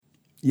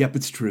Yep,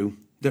 it's true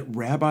that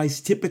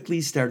rabbis typically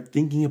start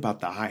thinking about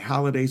the high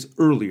holidays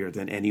earlier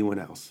than anyone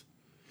else.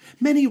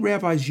 Many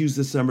rabbis use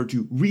the summer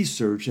to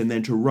research and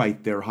then to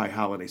write their high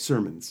holiday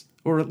sermons,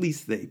 or at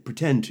least they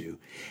pretend to,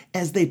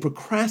 as they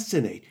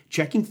procrastinate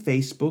checking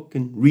Facebook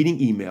and reading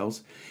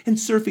emails and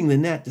surfing the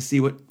net to see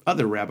what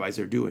other rabbis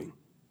are doing.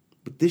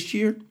 But this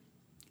year,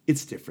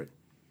 it's different.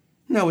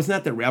 Now, it's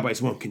not that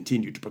rabbis won't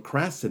continue to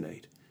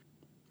procrastinate,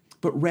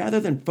 but rather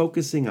than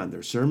focusing on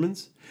their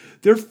sermons,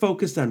 they're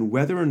focused on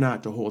whether or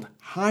not to hold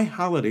high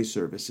holiday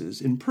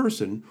services in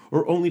person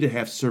or only to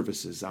have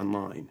services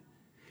online.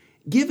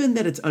 Given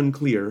that it's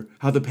unclear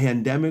how the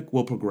pandemic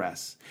will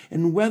progress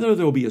and whether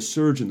there will be a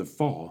surge in the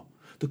fall,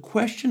 the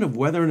question of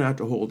whether or not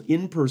to hold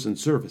in-person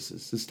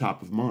services is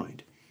top of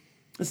mind.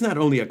 It's not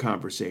only a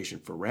conversation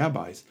for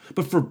rabbis,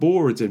 but for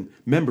boards and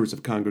members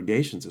of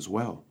congregations as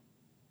well.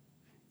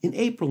 In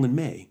April and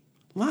May,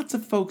 lots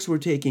of folks were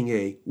taking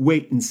a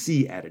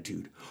wait-and-see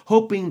attitude,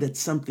 hoping that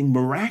something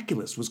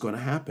miraculous was going to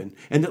happen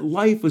and that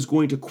life was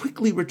going to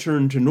quickly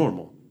return to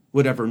normal,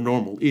 whatever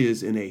normal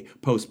is in a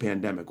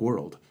post-pandemic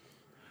world.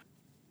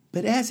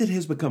 But as it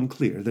has become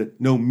clear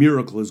that no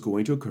miracle is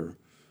going to occur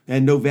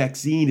and no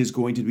vaccine is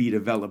going to be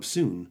developed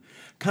soon,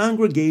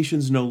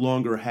 congregations no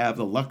longer have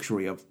the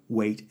luxury of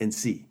wait and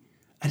see.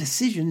 A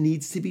decision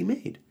needs to be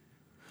made.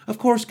 Of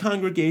course,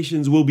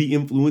 congregations will be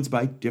influenced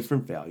by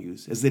different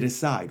values as they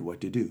decide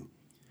what to do.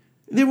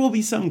 There will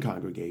be some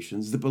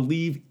congregations that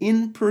believe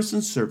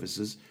in-person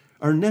services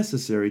are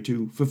necessary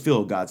to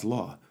fulfill God's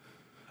law.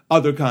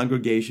 Other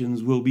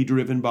congregations will be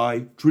driven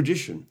by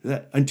tradition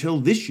that until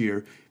this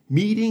year,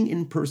 meeting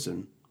in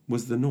person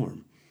was the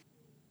norm.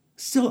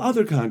 Still,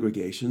 other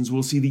congregations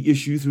will see the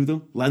issue through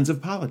the lens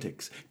of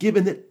politics,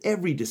 given that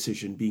every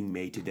decision being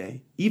made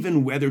today,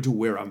 even whether to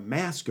wear a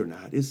mask or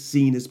not, is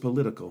seen as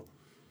political.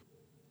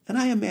 And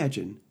I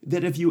imagine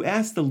that if you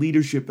ask the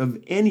leadership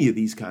of any of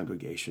these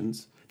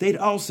congregations, they'd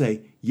all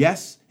say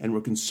yes, and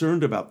we're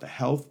concerned about the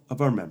health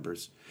of our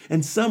members.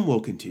 And some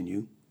will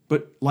continue,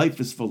 but life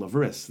is full of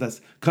risks,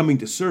 thus coming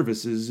to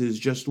services is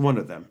just one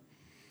of them.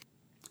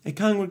 At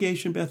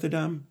Congregation Beth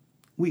Adam,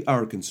 we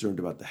are concerned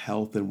about the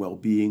health and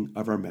well-being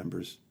of our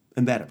members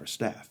and that of our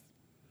staff.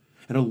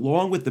 And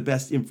along with the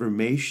best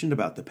information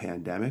about the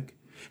pandemic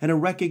and a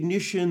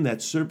recognition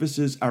that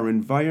services are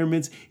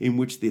environments in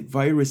which the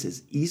virus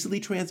is easily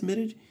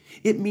transmitted,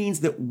 it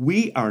means that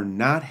we are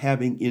not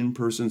having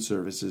in-person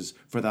services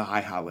for the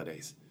high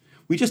holidays.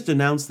 We just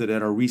announced it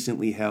at our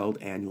recently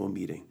held annual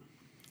meeting.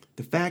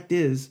 The fact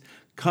is,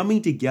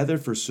 coming together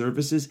for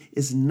services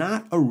is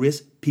not a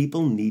risk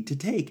people need to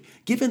take,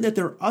 given that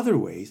there are other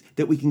ways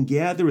that we can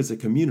gather as a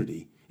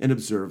community and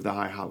observe the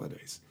high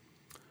holidays.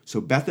 So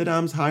Beth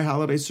Adam's high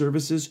holiday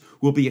services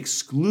will be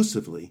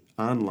exclusively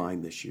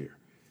online this year.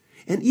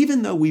 And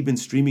even though we've been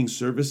streaming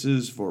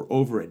services for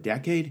over a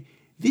decade,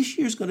 this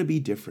year's going to be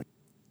different.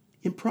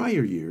 In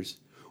prior years,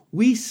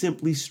 we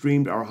simply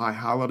streamed our high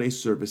holiday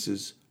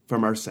services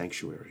from our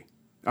sanctuary.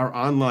 Our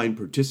online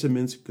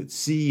participants could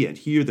see and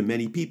hear the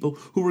many people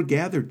who were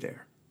gathered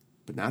there.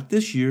 But not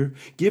this year,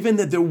 given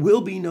that there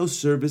will be no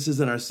services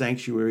in our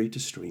sanctuary to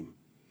stream.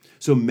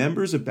 So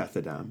members of Beth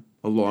Adam,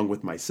 along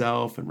with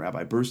myself and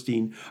Rabbi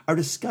Burstein, are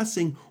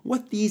discussing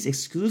what these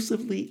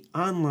exclusively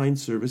online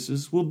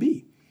services will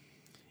be.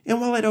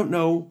 And while I don't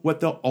know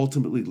what they'll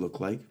ultimately look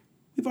like,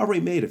 we've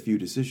already made a few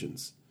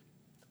decisions.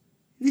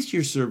 This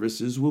year's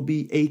services will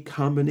be a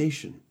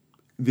combination.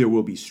 There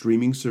will be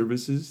streaming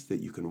services that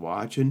you can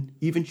watch and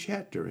even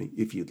chat during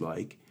if you'd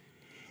like.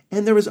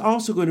 And there is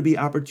also going to be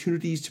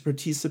opportunities to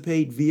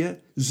participate via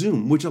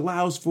Zoom, which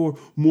allows for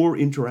more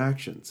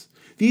interactions.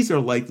 These are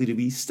likely to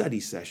be study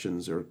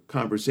sessions or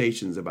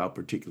conversations about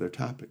particular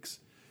topics.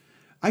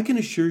 I can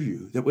assure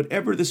you that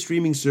whatever the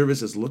streaming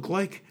services look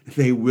like,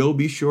 they will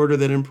be shorter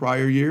than in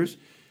prior years,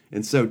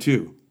 and so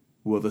too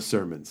will the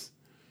sermons.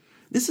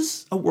 This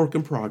is a work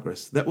in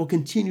progress that will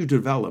continue to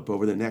develop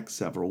over the next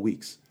several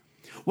weeks.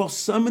 While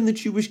some in the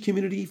Jewish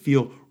community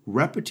feel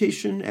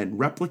repetition and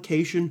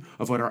replication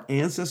of what our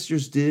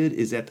ancestors did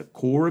is at the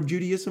core of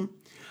Judaism,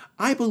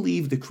 I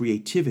believe the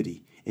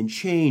creativity and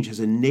change has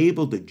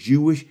enabled the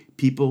Jewish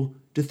people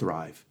to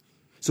thrive.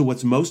 So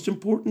what's most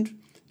important,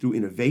 through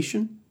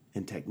innovation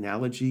and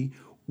technology,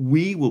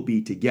 we will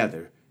be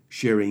together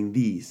sharing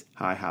these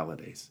high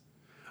holidays.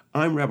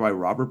 I'm Rabbi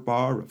Robert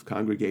Barr of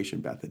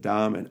Congregation Beth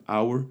Adam and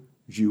our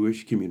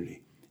Jewish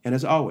community. And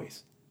as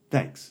always,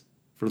 thanks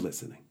for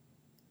listening.